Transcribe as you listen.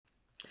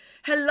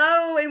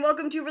Hello and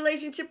welcome to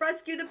Relationship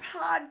Rescue, the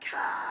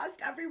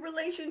podcast. Every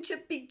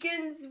relationship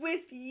begins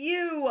with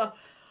you.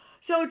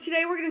 So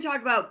today we're going to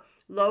talk about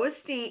low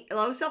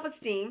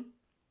self-esteem,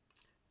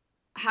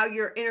 how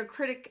your inner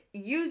critic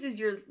uses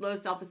your low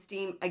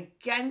self-esteem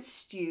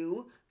against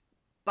you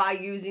by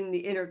using the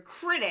inner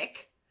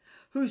critic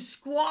who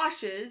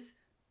squashes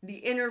the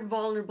inner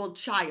vulnerable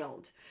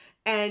child.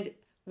 And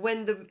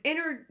when the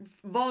inner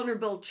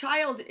vulnerable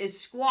child is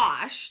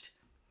squashed,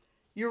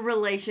 your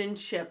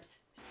relationships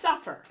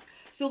suffer.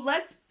 So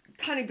let's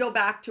kind of go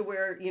back to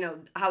where,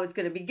 how it's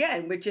going to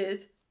begin, which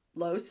is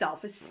low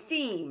self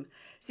esteem.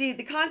 See,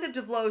 the concept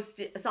of low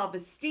self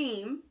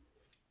esteem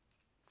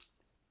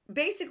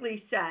basically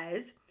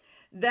says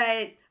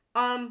that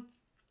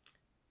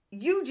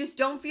you just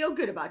don't feel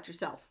good about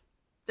yourself.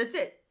 That's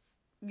it.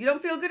 You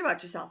don't feel good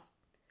about yourself.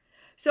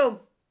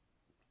 So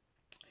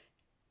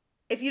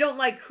if you don't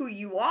like who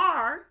you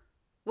are,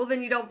 well,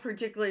 then you don't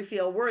particularly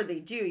feel worthy,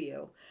 do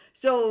you?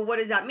 So what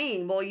does that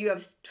mean? Well, you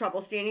have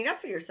trouble standing up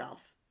for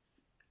yourself,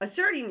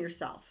 asserting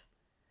yourself.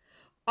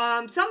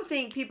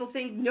 People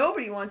think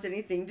nobody wants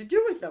anything to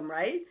do with them,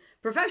 right?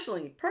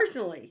 Professionally,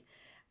 personally.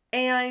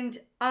 And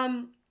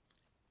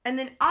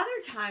then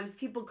other times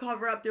people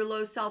cover up their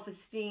low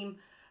self-esteem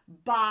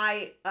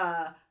by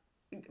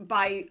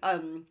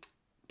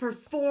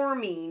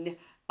performing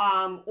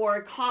or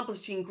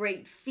accomplishing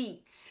great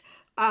feats.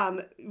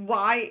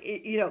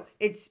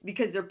 It's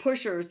because they're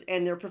pushers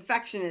and they're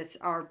perfectionists,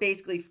 are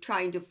basically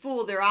trying to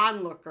fool their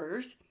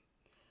onlookers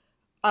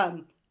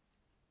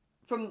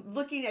from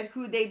looking at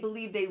who they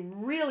believe they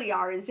really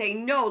are and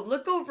saying, no,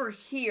 look over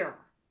here.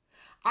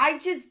 I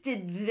just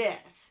did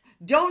this.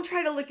 Don't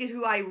try to look at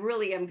who I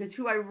really am, because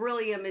who I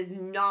really am is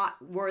not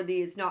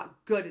worthy. It's not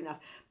good enough.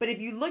 But if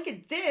you look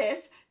at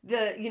this,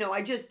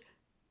 I just,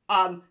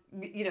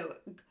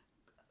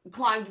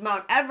 climbed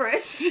Mount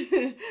Everest.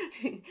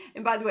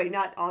 And by the way,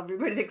 not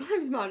everybody that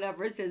climbs Mount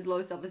Everest has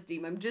low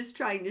self-esteem. I'm just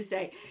trying to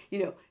say,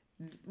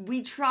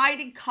 we try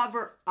to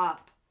cover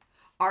up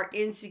our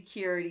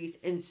insecurities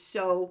in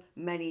so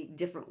many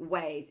different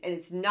ways. And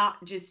it's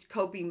not just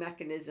coping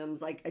mechanisms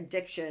like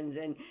addictions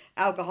and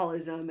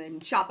alcoholism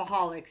and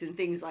shopaholics and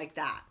things like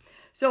that.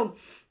 So,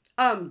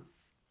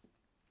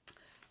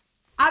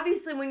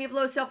 obviously when you have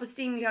low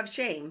self-esteem, you have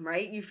shame,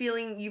 right? You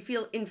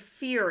feel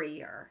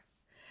inferior.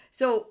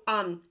 So,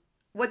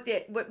 what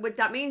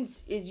that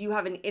means is you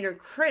have an inner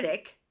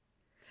critic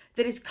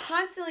that is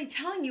constantly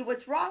telling you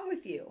what's wrong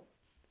with you.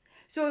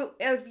 So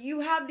if you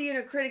have the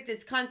inner critic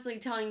that's constantly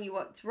telling you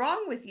what's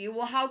wrong with you,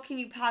 well, how can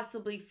you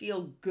possibly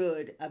feel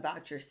good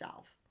about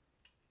yourself?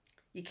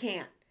 You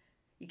can't.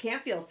 You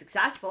can't feel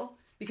successful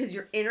because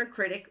your inner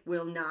critic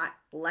will not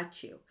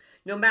let you.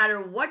 No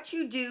matter what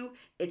you do,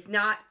 it's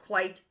not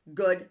quite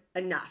good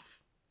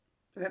enough.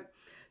 Okay?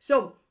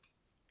 So,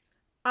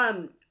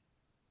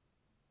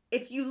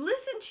 if you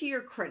listen to your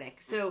critic,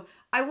 so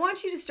I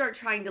want you to start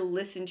trying to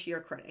listen to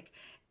your critic.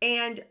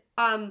 And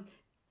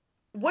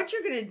what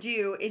you're going to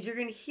do is you're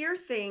going to hear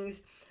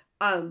things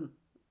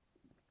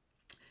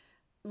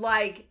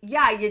like,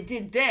 yeah, you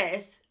did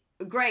this,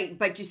 great,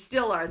 but you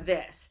still are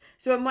this.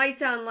 So it might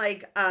sound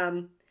like,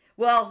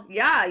 well,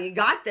 yeah, you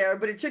got there,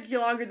 but it took you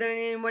longer than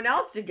anyone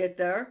else to get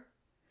there.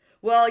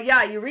 Well,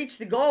 yeah, you reached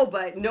the goal,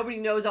 but nobody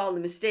knows all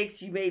the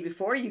mistakes you made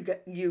before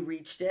you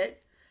reached it.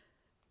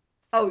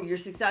 Oh, you're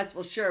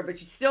successful, sure, but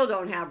you still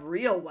don't have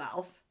real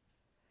wealth.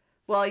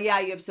 Well, yeah,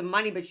 you have some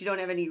money, but you don't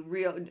have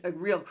a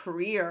real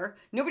career.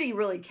 Nobody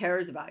really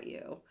cares about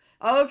you.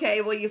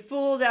 Okay, well, you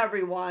fooled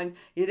everyone.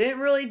 You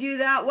didn't really do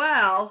that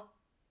well.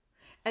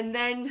 And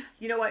then,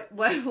 you know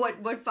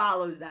what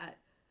follows that?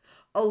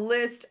 A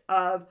list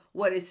of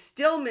what is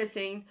still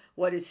missing,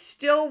 what is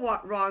still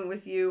wrong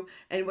with you,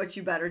 and what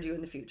you better do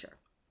in the future.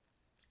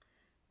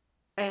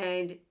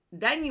 And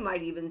then you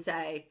might even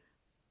say,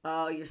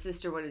 oh, your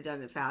sister would have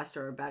done it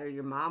faster or better.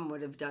 Your mom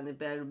would have done it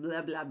better,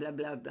 blah, blah, blah,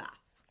 blah, blah.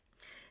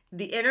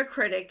 The inner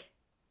critic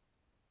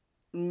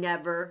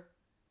never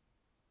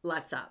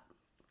lets up.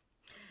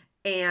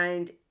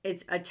 And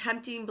it's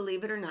attempting,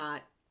 believe it or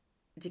not,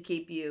 to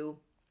keep you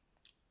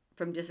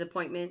from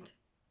disappointment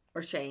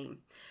or shame.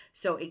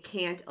 So it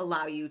can't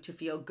allow you to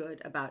feel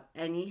good about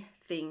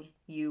anything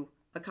you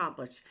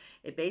accomplish.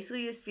 It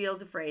basically just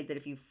feels afraid that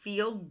if you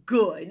feel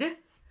good,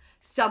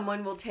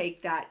 someone will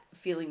take that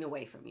feeling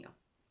away from you.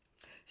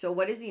 So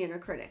what is the inner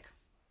critic?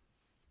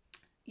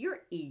 Your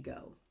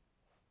ego.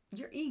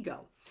 Your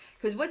ego.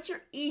 Because what's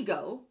your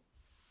ego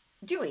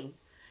doing?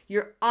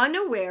 Your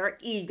unaware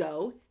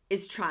ego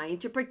is trying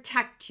to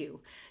protect you.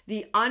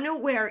 The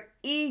unaware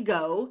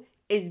ego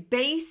is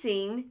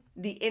basing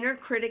the inner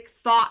critic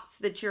thoughts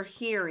that you're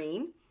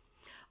hearing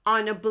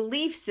on a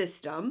belief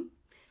system,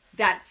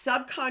 that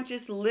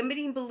subconscious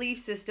limiting belief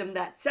system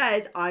that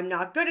says, I'm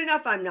not good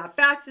enough, I'm not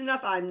fast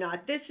enough, I'm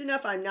not this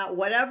enough, I'm not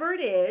whatever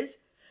it is.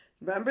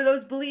 Remember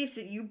those beliefs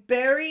that you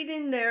buried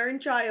in there in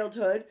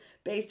childhood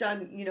based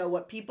on,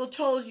 what people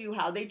told you,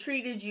 how they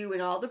treated you,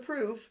 and all the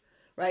proof,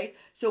 right?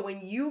 So when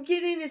you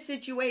get in a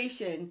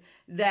situation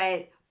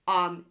that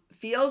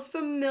feels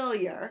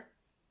familiar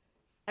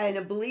and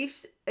a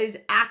belief is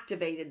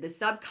activated. The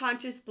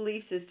subconscious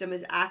belief system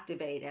is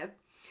activated,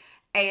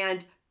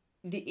 and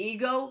the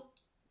ego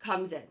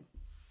comes in.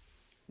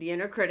 The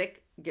inner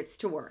critic gets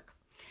to work.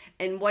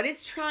 And what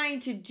it's trying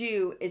to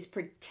do is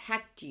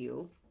protect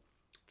you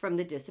from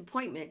the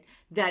disappointment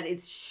that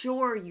it's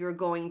sure you're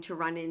going to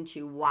run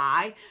into.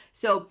 Why?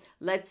 So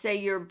let's say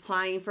you're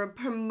applying for a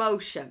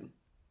promotion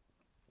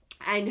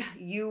and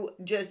you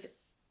just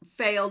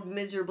failed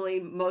miserably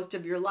most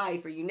of your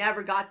life, or you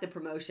never got the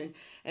promotion.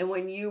 And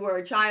when you were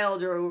a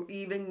child, or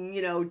even,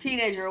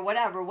 teenager, or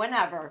whatever,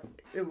 whenever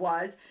it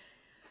was,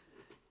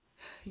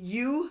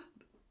 you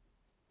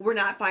were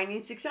not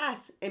finding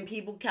success, and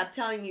people kept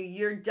telling you,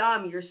 you're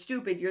dumb, you're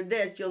stupid, you're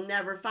this, you'll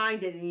never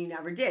find it, and you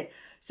never did.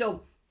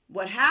 So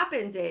what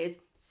happens is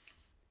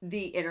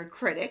the inner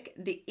critic,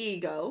 the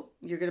ego,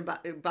 you're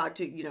about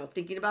to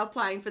thinking about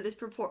applying for this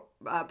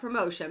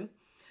promotion,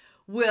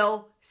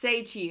 will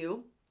say to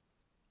you,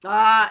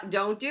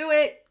 don't do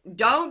it.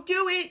 Don't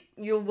do it.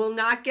 You will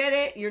not get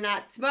it. You're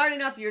not smart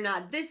enough. You're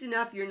not this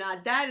enough. You're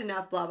not that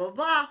enough, blah, blah,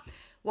 blah.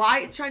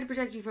 Why? It's trying to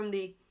protect you from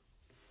the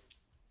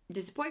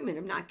disappointment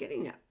of not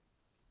getting it.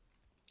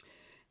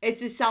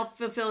 It's a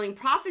self-fulfilling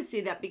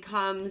prophecy that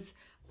becomes,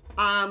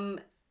 I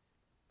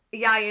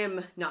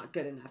am not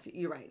good enough.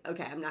 You're right.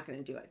 Okay, I'm not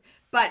going to do it.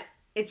 But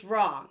it's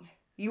wrong.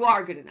 You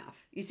are good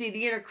enough. You see,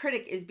 the inner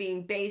critic is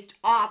being based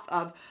off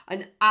of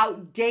an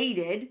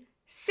outdated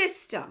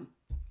system,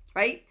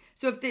 right?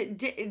 So if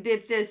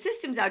the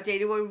system's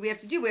outdated, what do we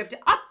have to do? We have to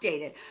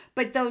update it.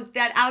 But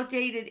that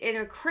outdated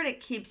inner critic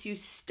keeps you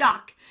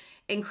stuck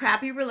in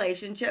crappy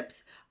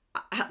relationships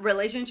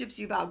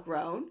you've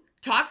outgrown,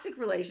 toxic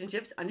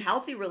relationships,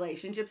 unhealthy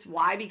relationships.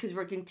 Why? Because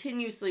we're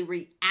continuously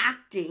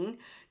reacting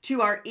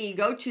to our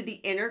ego, to the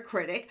inner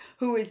critic,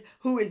 who is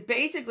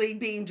basically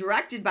being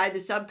directed by the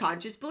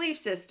subconscious belief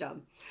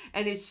system.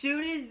 And as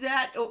soon as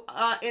that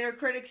inner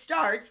critic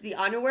starts, the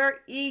unaware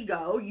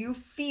ego, you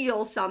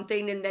feel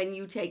something, and then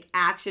you take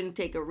action,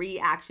 take a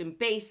reaction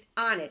based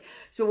on it.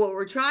 So what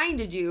we're trying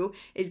to do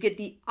is get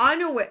the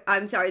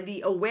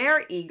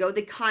aware ego,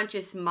 the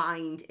conscious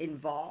mind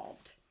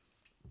involved.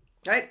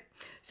 Right?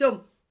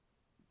 So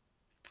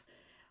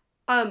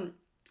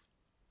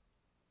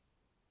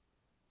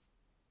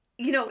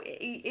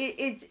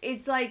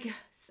it's like,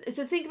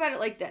 so think about it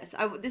like this.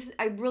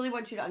 I really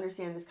want you to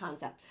understand this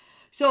concept.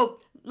 So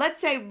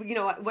let's say,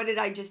 what did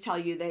I just tell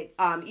you? That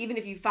even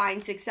if you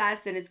find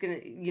success, then it's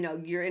going to,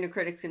 your inner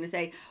critic's going to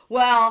say,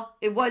 well,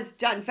 it was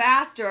done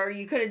faster.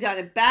 You could have done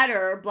it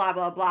better, blah,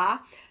 blah, blah.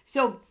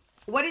 So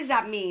what does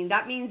that mean?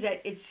 That means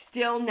that it's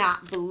still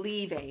not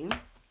believing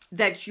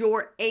that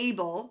you're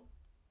able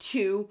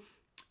to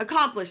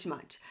accomplish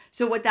much.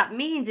 So what that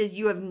means is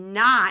you have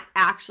not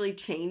actually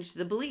changed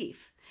the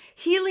belief.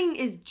 Healing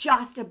is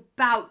just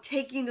about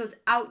taking those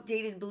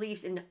outdated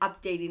beliefs and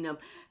updating them.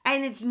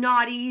 And it's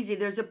not easy.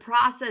 There's a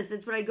process.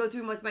 That's what I go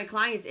through with my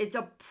clients. It's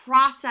a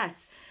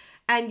process.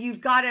 And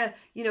you've got to,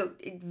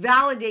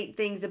 validate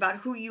things about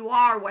who you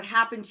are, what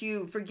happened to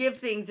you, forgive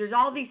things. There's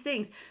all these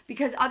things,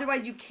 because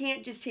otherwise you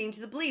can't just change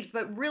the beliefs.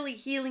 But really,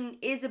 healing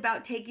is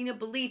about taking a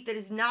belief that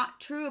is not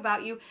true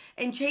about you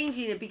and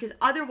changing it, because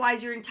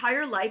otherwise your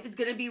entire life is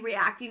going to be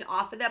reacting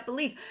off of that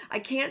belief. I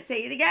can't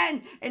say it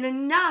again and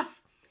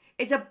enough.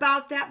 It's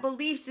about that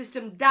belief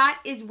system. That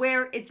is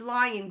where it's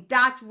lying.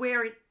 That's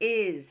where it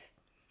is.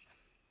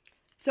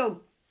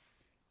 So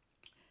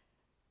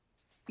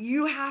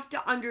you have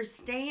to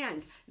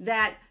understand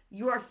that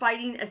you are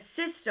fighting a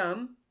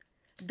system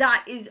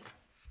that is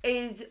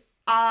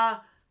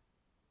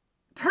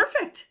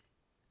perfect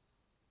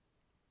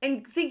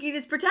and thinking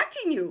it's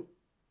protecting you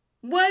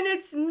when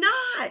it's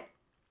not,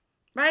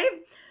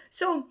 right?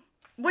 So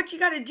what you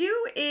got to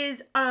do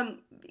is,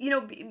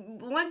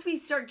 once we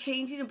start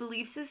changing the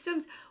belief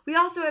systems, we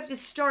also have to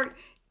start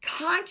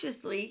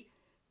consciously,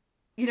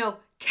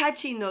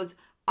 catching those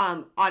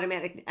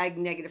automatic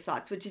negative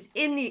thoughts, which is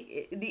in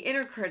the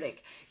inner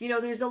critic.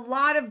 There's a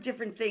lot of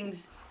different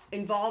things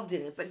involved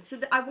in it, but so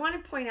I want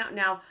to point out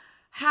now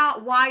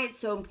why it's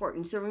so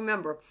important. So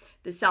remember,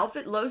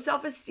 the low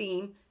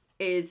self-esteem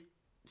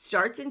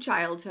starts in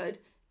childhood.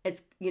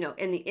 It's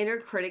and the inner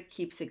critic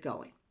keeps it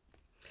going.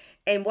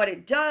 And what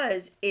it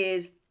does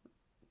is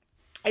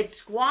it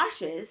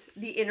squashes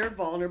the inner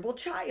vulnerable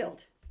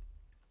child.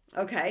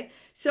 Okay?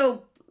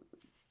 So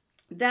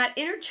that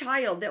inner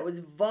child that was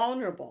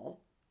vulnerable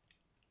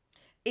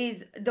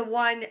is the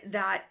one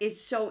that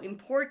is so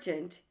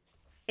important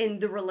in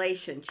the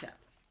relationship,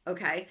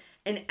 okay?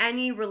 In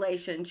any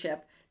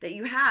relationship that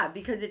you have,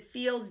 because it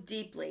feels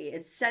deeply,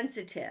 it's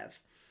sensitive.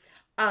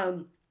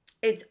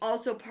 It's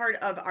also part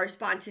of our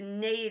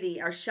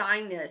spontaneity, our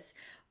shyness.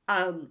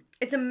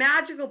 It's a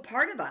magical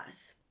part of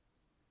us.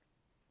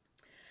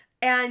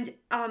 And,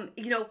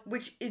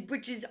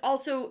 which is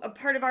also a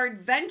part of our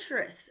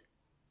adventurous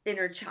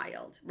inner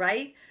child,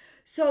 right?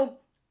 So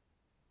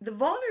the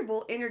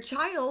vulnerable inner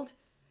child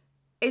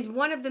is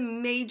one of the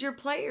major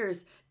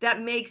players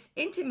that makes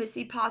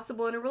intimacy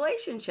possible in a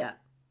relationship.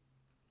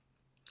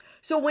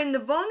 So when the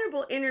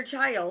vulnerable inner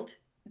child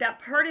that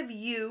part of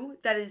you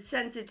that is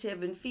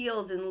sensitive and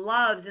feels and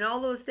loves and all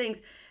those things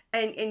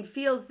and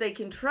feels they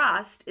can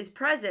trust is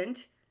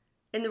present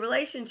in the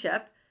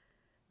relationship,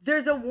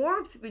 there's a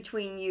warmth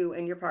between you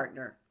and your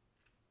partner.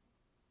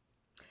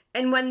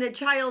 And when the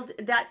child,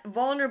 that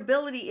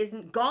vulnerability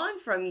isn't gone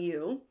from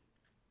you,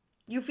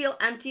 you feel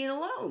empty and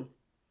alone.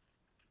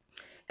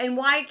 And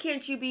why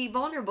can't you be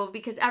vulnerable?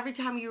 Because every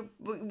time you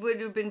would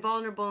have been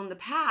vulnerable in the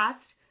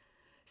past,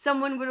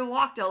 someone would have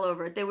walked all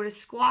over it. They would have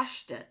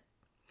squashed it.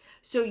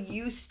 So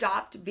you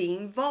stopped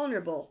being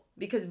vulnerable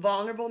because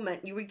vulnerable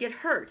meant you would get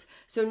hurt.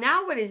 So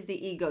now what is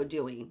the ego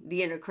doing?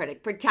 The inner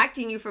critic,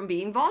 protecting you from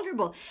being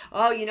vulnerable.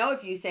 Oh,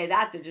 if you say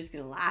that, they're just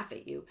going to laugh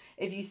at you.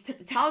 If you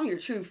tell them your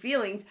true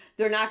feelings,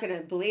 they're not going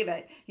to believe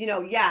it.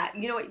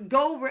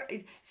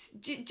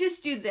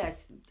 Just do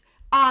this.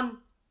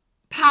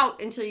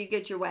 Pout until you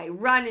get your way.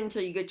 Run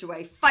until you get your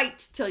way.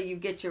 Fight till you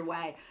get your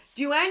way.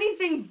 Do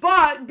anything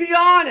but be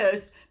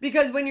honest.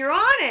 Because when you're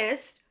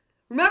honest,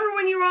 remember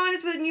when you were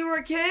honest when you were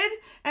a kid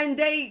and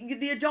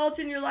the adults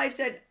in your life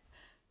said,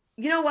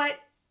 you know what?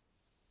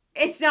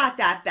 It's not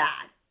that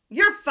bad.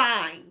 You're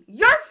fine.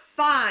 You're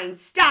fine.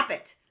 Stop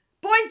it.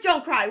 Boys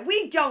don't cry.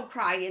 We don't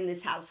cry in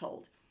this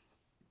household.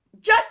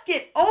 Just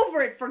get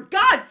over it. For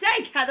God's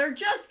sake, Heather,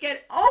 just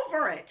get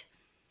over it.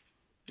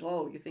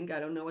 Oh, you think I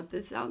don't know what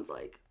this sounds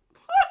like?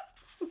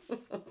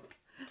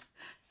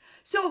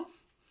 So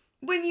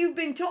when you've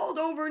been told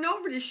over and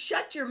over to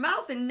shut your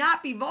mouth and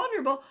not be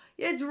vulnerable,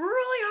 it's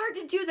really hard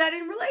to do that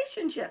in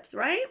relationships,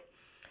 right?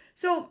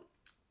 So,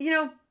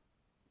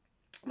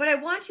 what I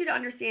want you to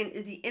understand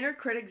is the inner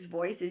critic's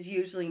voice is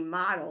usually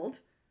modeled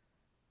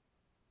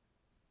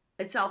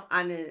itself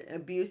on an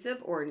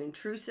abusive or an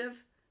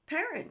intrusive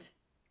parent.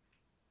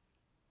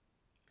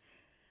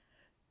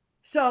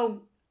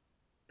 So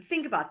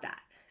think about that.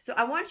 So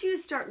I want you to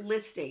start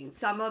listing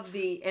some of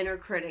the inner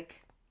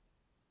critic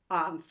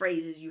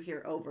phrases you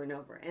hear over and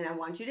over. And I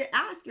want you to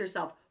ask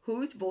yourself,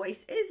 whose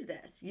voice is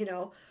this?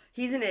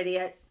 He's an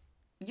idiot.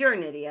 You're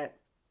an idiot.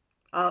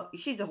 Oh,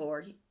 she's a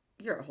whore.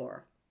 You're a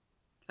whore.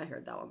 I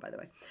heard that one, by the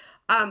way.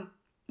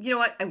 You know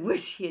what? I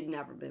wish he had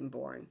never been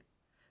born.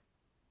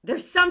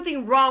 There's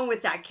something wrong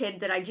with that kid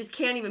that I just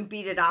can't even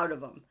beat it out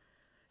of him.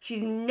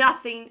 She's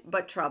nothing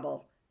but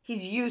trouble.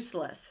 He's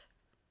useless.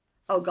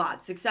 Oh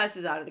God, success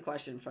is out of the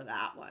question for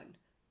that one.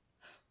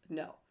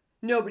 No,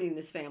 nobody in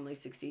this family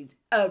succeeds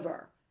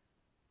ever.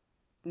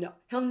 No,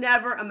 he'll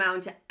never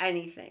amount to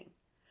anything.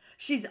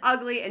 She's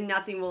ugly and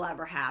nothing will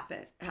ever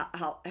happen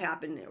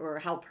or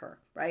help her,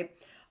 right?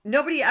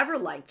 Nobody ever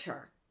liked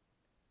her.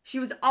 She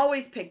was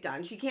always picked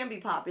on. She can't be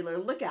popular.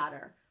 Look at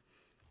her.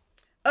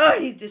 Oh,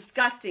 he's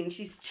disgusting.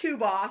 She's too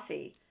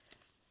bossy.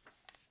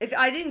 If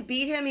I didn't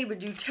beat him, he would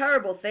do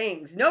terrible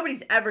things.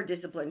 Nobody's ever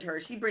disciplined her.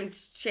 She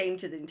brings shame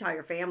to the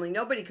entire family.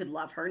 Nobody could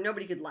love her.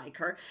 Nobody could like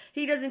her.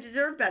 He doesn't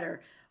deserve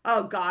better.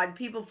 Oh, God,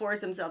 people force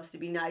themselves to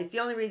be nice. The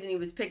only reason he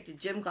was picked at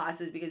gym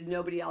class is because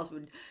nobody else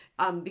would,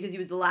 because he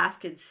was the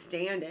last kid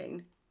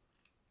standing.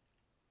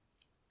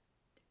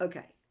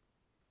 Okay,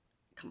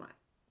 come on.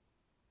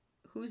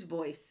 Whose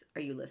voice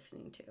are you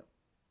listening to?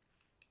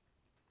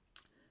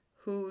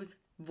 Whose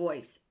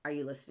voice are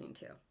you listening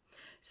to?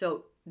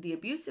 So the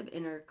abusive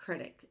inner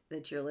critic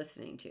that you're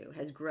listening to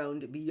has grown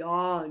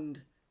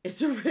beyond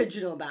its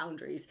original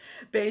boundaries.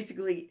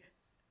 Basically,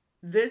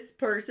 this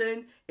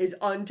person is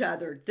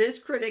untethered. This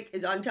critic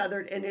is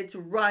untethered and it's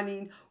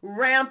running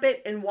rampant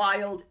and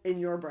wild in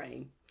your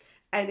brain.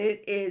 And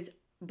it is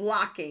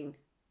blocking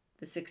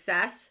the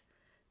success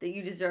that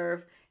you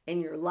deserve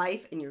in your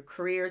life, in your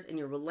careers, in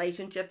your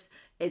relationships.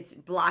 It's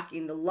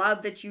blocking the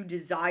love that you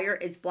desire.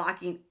 It's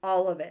blocking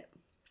all of it.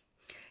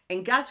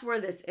 And guess where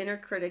this inner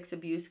critic's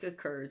abuse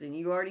occurs? And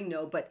you already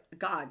know, but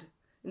God,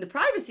 in the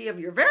privacy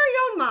of your very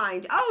own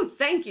mind. Oh,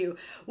 thank you.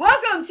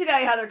 Welcome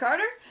today, Heather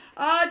Carter.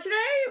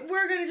 Today,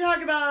 we're going to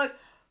talk about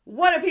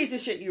what a piece of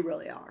shit you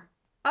really are.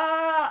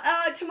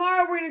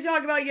 Tomorrow we're going to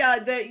talk about,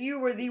 that you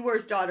were the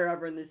worst daughter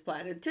ever in this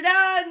planet. Today,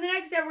 the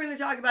next day we're going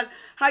to talk about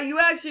how you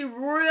actually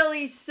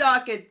really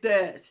suck at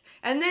this.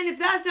 And then if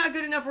that's not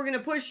good enough, we're going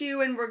to push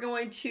you and we're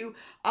going to,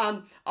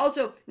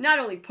 also not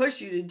only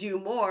push you to do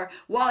more,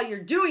 while you're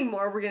doing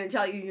more, we're going to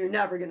tell you you're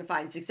never going to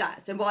find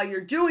success. And while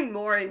you're doing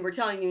more and we're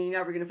telling you you're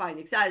never going to find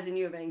success and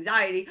you have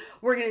anxiety,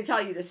 we're going to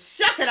tell you to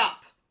suck it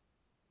up.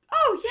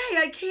 Oh, yay,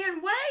 I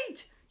can't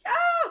wait.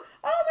 Yeah.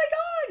 Oh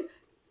my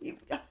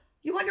God.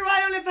 You wonder why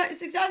I don't have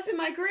success in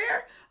my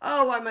career?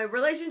 Oh, why my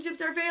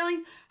relationships are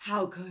failing?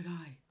 How could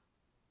I?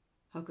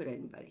 How could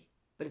anybody?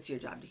 But it's your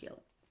job to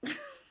heal it.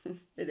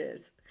 It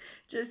is.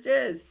 Just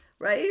is,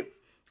 right?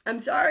 I'm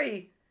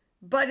sorry,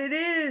 but it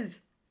is.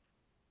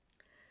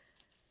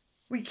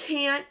 We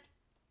can't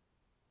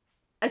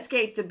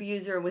escape the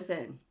abuser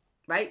within,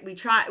 right?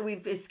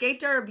 We've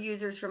escaped our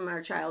abusers from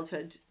our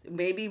childhood.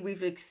 Maybe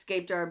we've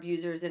escaped our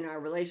abusers in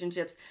our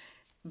relationships,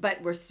 but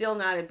we're still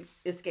not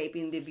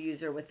escaping the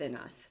abuser within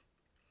us.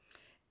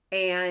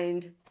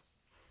 And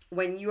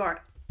when you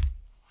are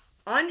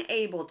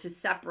unable to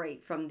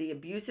separate from the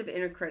abusive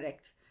inner critic,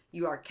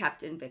 you are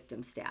kept in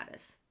victim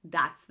status.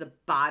 That's the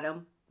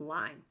bottom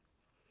line.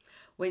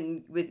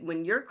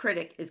 when your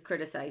critic is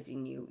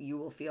criticizing you, you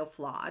will feel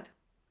flawed.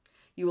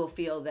 You will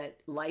feel that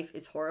life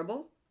is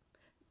horrible,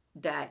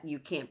 that you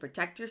can't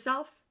protect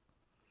yourself.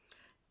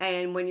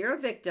 And when you're a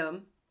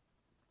victim,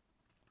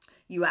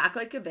 you act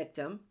like a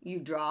victim. You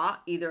draw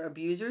either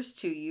abusers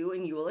to you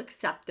and you will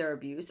accept their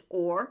abuse,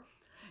 or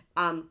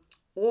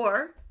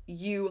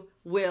you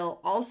will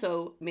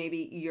also,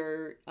 maybe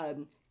you're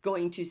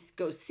going to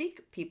go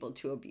seek people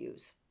to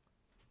abuse.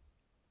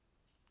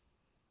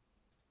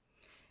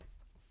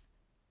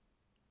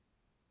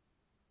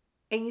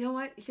 And you know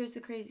what? Here's the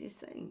craziest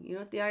thing. You know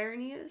what the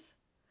irony is?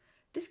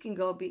 This can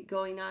be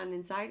going on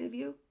inside of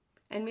you.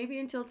 And maybe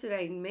until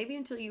today, maybe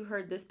until you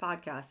heard this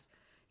podcast,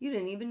 you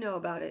didn't even know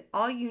about it.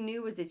 All you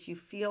knew was that you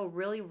feel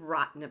really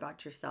rotten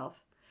about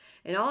yourself.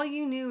 And all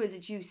you knew is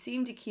that you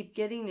seem to keep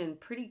getting in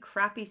pretty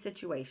crappy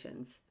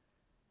situations.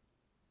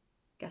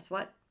 Guess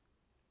what?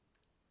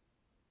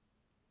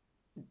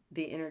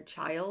 The inner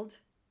child,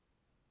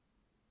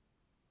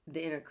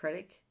 the inner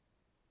critic,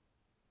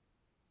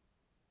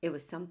 it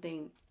was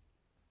something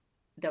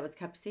that was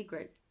kept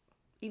secret,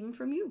 even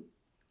from you.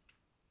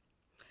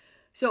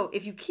 So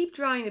if you keep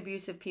drawing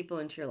abusive people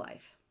into your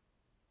life,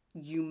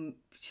 you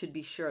should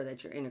be sure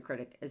that your inner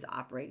critic is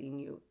operating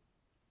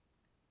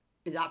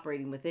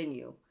within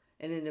you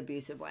in an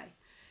abusive way.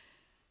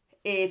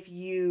 If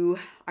you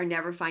are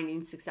never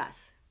finding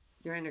success,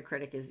 your inner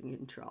critic is in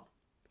control.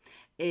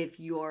 If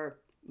you're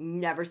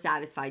never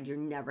satisfied, you're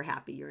never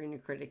happy, your inner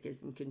critic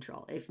is in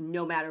control. If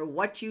no matter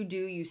what you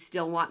do, you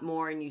still want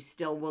more and you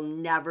still will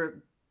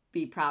never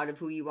be proud of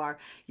who you are,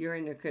 your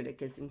inner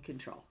critic is in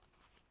control.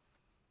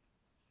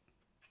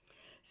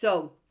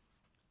 So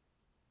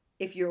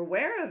if you're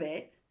aware of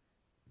it,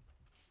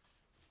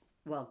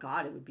 well,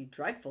 God, it would be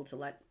dreadful to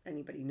let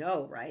anybody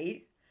know,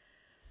 right?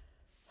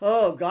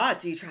 Oh,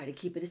 God, so you try to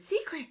keep it a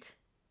secret.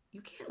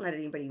 You can't let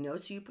anybody know,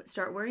 so you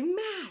start wearing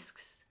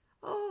masks.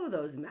 Oh,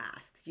 those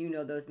masks. You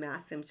know those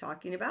masks I'm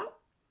talking about?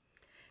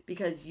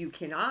 Because you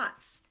cannot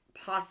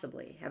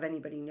possibly have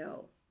anybody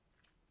know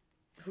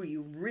who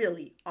you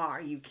really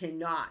are. You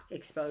cannot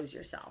expose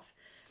yourself.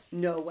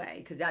 No way,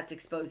 because that's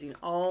exposing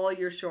all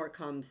your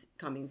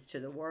shortcomings to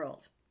the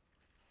world.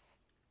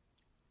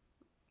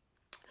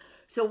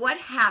 So what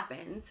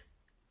happens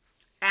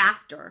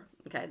after,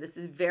 okay, this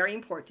is very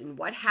important,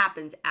 what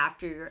happens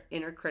after your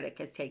inner critic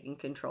has taken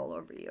control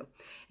over you?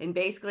 And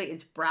basically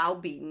it's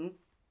browbeaten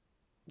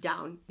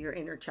down your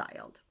inner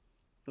child,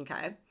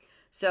 okay?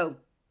 So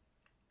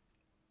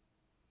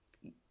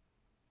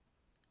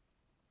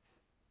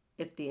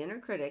if the inner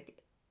critic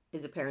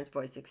is a parent's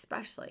voice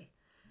especially,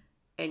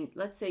 and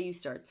let's say you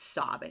start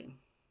sobbing.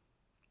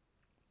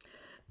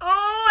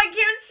 Oh, I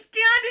can't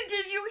stand it.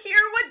 Did you hear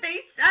what they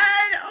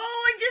said?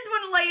 Oh, I just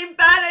want to lay in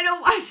bed.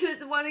 I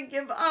just want to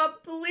give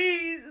up.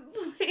 Please,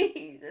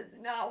 please. It's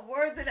not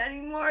worth it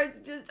anymore.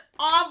 It's just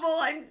awful.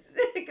 I'm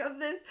sick of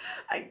this.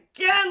 I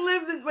can't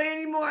live this way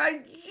anymore. I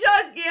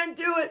just can't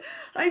do it.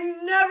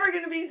 I'm never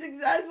going to be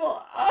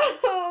successful.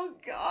 Oh,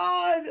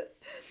 God.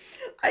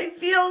 I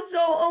feel so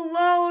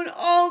alone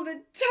all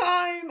the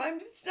time.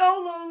 I'm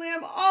so lonely.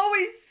 I'm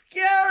always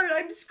scared.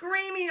 I'm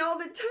screaming all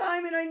the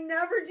time and I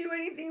never do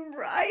anything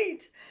right.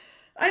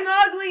 I'm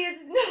ugly.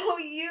 It's no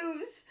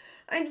use.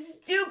 I'm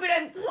stupid.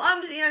 I'm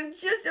clumsy. I'm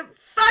just a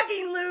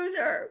fucking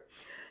loser.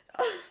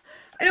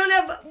 I don't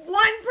have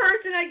one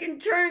person I can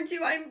turn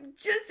to. I'm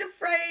just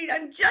afraid.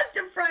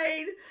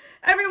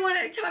 Every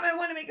time I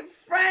want to make a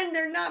friend,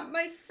 they're not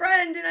my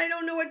friend, and I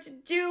don't know what to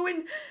do,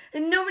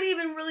 and nobody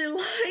even really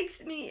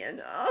likes me,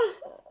 and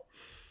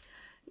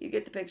you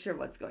get the picture of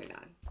what's going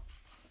on.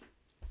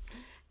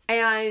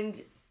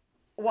 And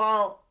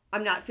while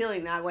I'm not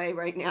feeling that way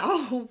right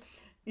now,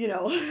 you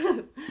know,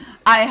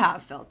 I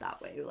have felt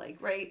that way, like,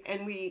 right?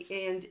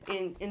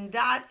 And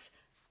that's,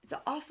 it's an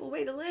awful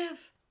way to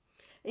live.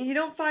 And you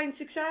don't find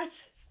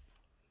success.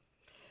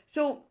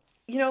 So,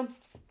 you know,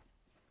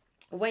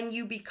 when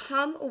you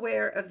become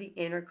aware of the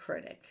inner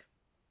critic,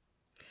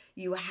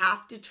 you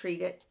have to treat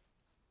it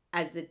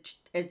as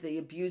the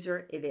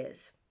abuser it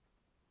is,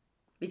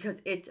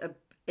 because it's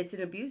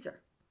an abuser.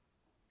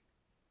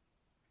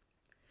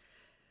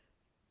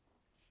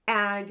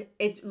 And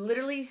it's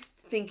literally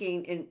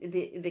thinking, and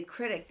the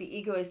critic, the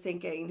ego is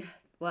thinking,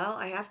 well,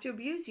 I have to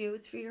abuse you.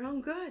 It's for your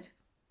own good.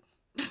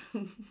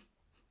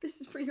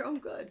 This is for your own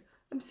good.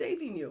 I'm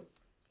saving you.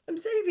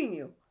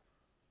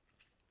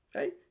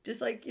 Right?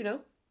 Just like, you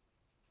know,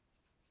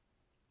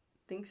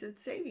 thinks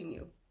it's saving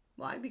you.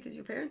 Why? Because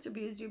your parents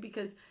abused you,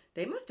 because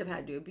they must have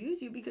had to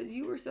abuse you because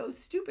you were so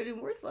stupid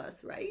and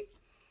worthless, right?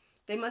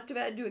 They must have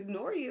had to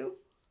ignore you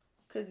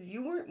because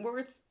you weren't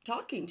worth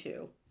talking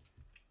to.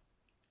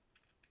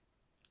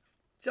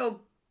 So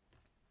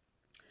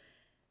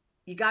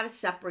you got to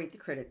separate the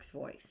critic's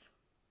voice.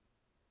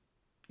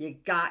 You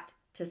got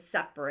to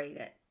separate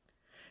it.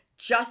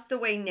 Just the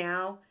way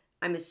now,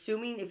 I'm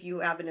assuming if you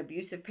have an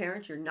abusive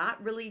parent, you're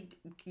not really,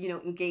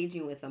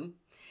 engaging with them.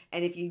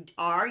 And if you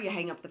are, you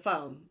hang up the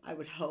phone, I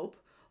would hope,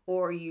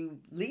 or you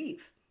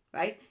leave,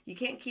 right? You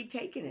can't keep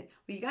taking it.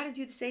 Well, you got to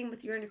do the same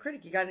with your inner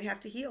critic. You got to have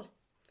to heal.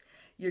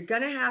 You're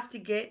going to have to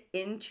get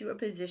into a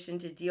position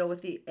to deal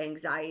with the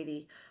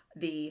anxiety,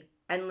 the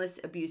endless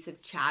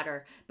abusive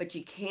chatter, but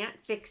you can't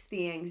fix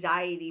the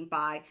anxiety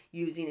by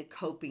using a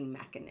coping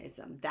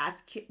mechanism.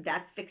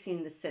 That's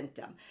fixing the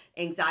symptom.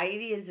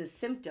 Anxiety is a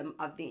symptom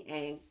of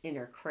the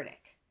inner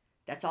critic.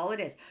 That's all it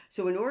is.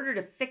 So in order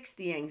to fix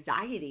the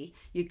anxiety,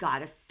 you got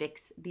to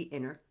fix the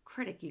inner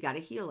critic. You got to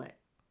heal it.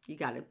 You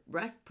got to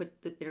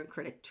put the inner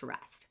critic to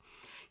rest.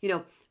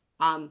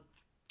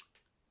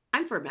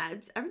 I'm for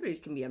meds. Everybody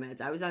can be on meds.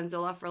 I was on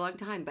Zoloft for a long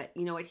time, but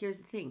you know what? Here's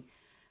the thing.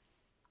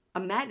 A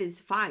med is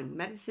fine.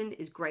 Medicine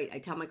is great. I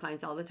tell my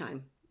clients all the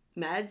time,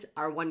 meds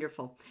are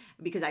wonderful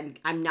because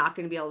I'm not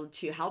going to be able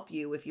to help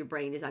you if your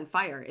brain is on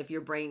fire. If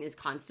your brain is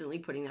constantly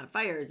putting out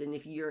fires, and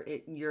if your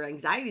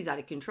anxiety is out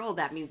of control,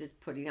 that means it's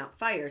putting out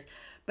fires.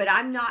 But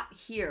I'm not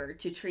here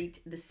to treat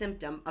the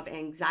symptom of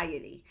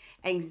anxiety.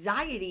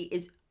 Anxiety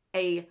is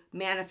a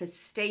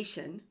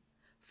manifestation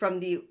from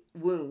the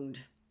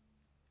wound,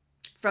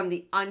 from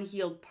the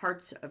unhealed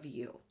parts of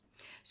you.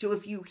 So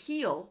if you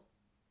heal,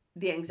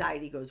 the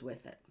anxiety goes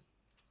with it.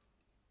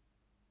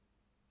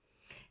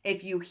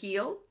 If you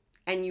heal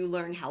and you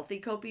learn healthy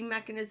coping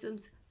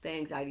mechanisms, the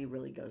anxiety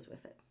really goes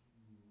with it.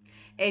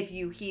 If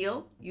you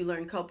heal, you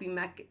learn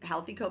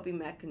healthy coping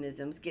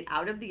mechanisms, get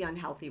out of the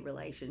unhealthy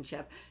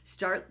relationship,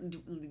 start,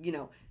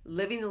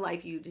 living the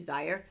life you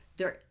desire,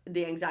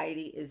 the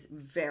anxiety is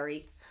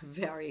very,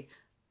 very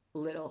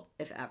little,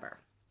 if ever.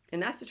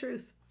 And that's the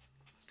truth.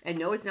 And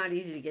no, it's not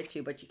easy to get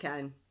to, but you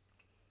can.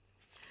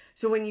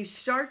 So when you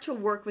start to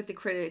work with the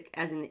critic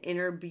as an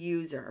inner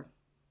abuser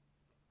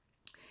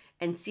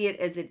and see it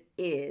as it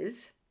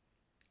is,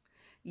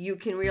 you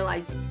can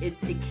realize it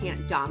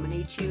can't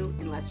dominate you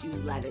unless you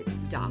let it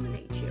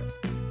dominate you.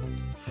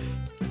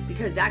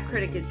 Because that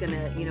critic is going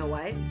to,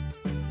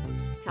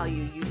 tell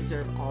you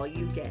deserve all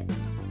you get.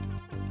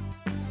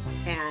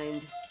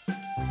 And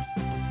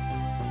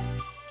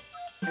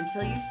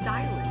until you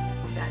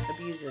silence that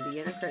abuser,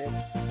 the inner critic,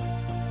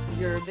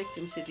 you're a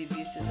victim to the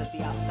abuses of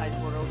the outside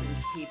world and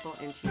to people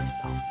and to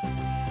yourself.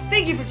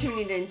 Thank you for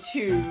tuning in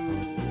to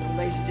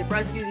Relationship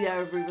Rescue.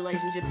 Every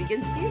relationship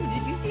begins with you.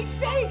 Did you see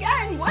today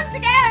once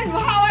again,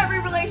 how every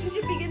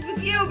relationship begins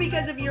with you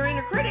because of your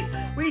inner critic?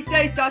 We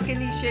stay stuck in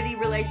these shitty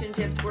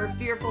relationships. We're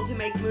fearful to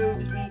make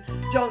moves. We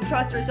don't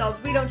trust ourselves.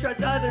 We don't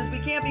trust others. We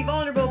can't be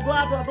vulnerable,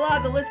 blah, blah, blah.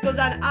 The list goes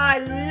on. I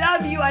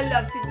love you. I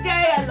love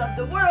today. I love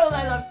the world.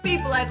 I love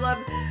people. I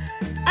love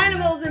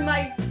animals and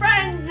my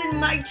friends and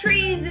my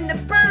trees and the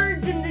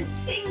birds and the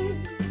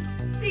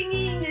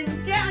singing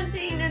and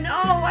dancing and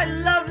I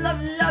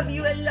love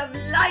you. I love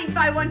life.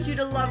 I want you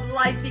to love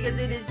life because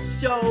it is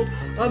so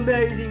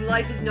amazing.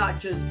 Life is not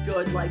just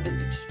good. Life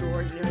is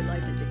extraordinary.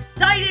 Life is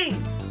exciting.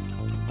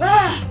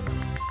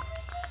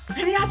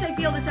 And yes, I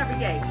feel this every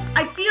day.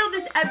 I feel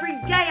this every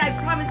day. I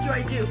promise you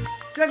I do.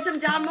 Do I have some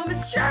down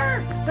moments?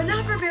 Sure. But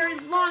not for very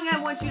long. I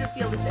want you to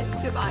feel the same.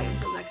 Goodbye.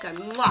 Until next time.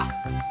 Mwah.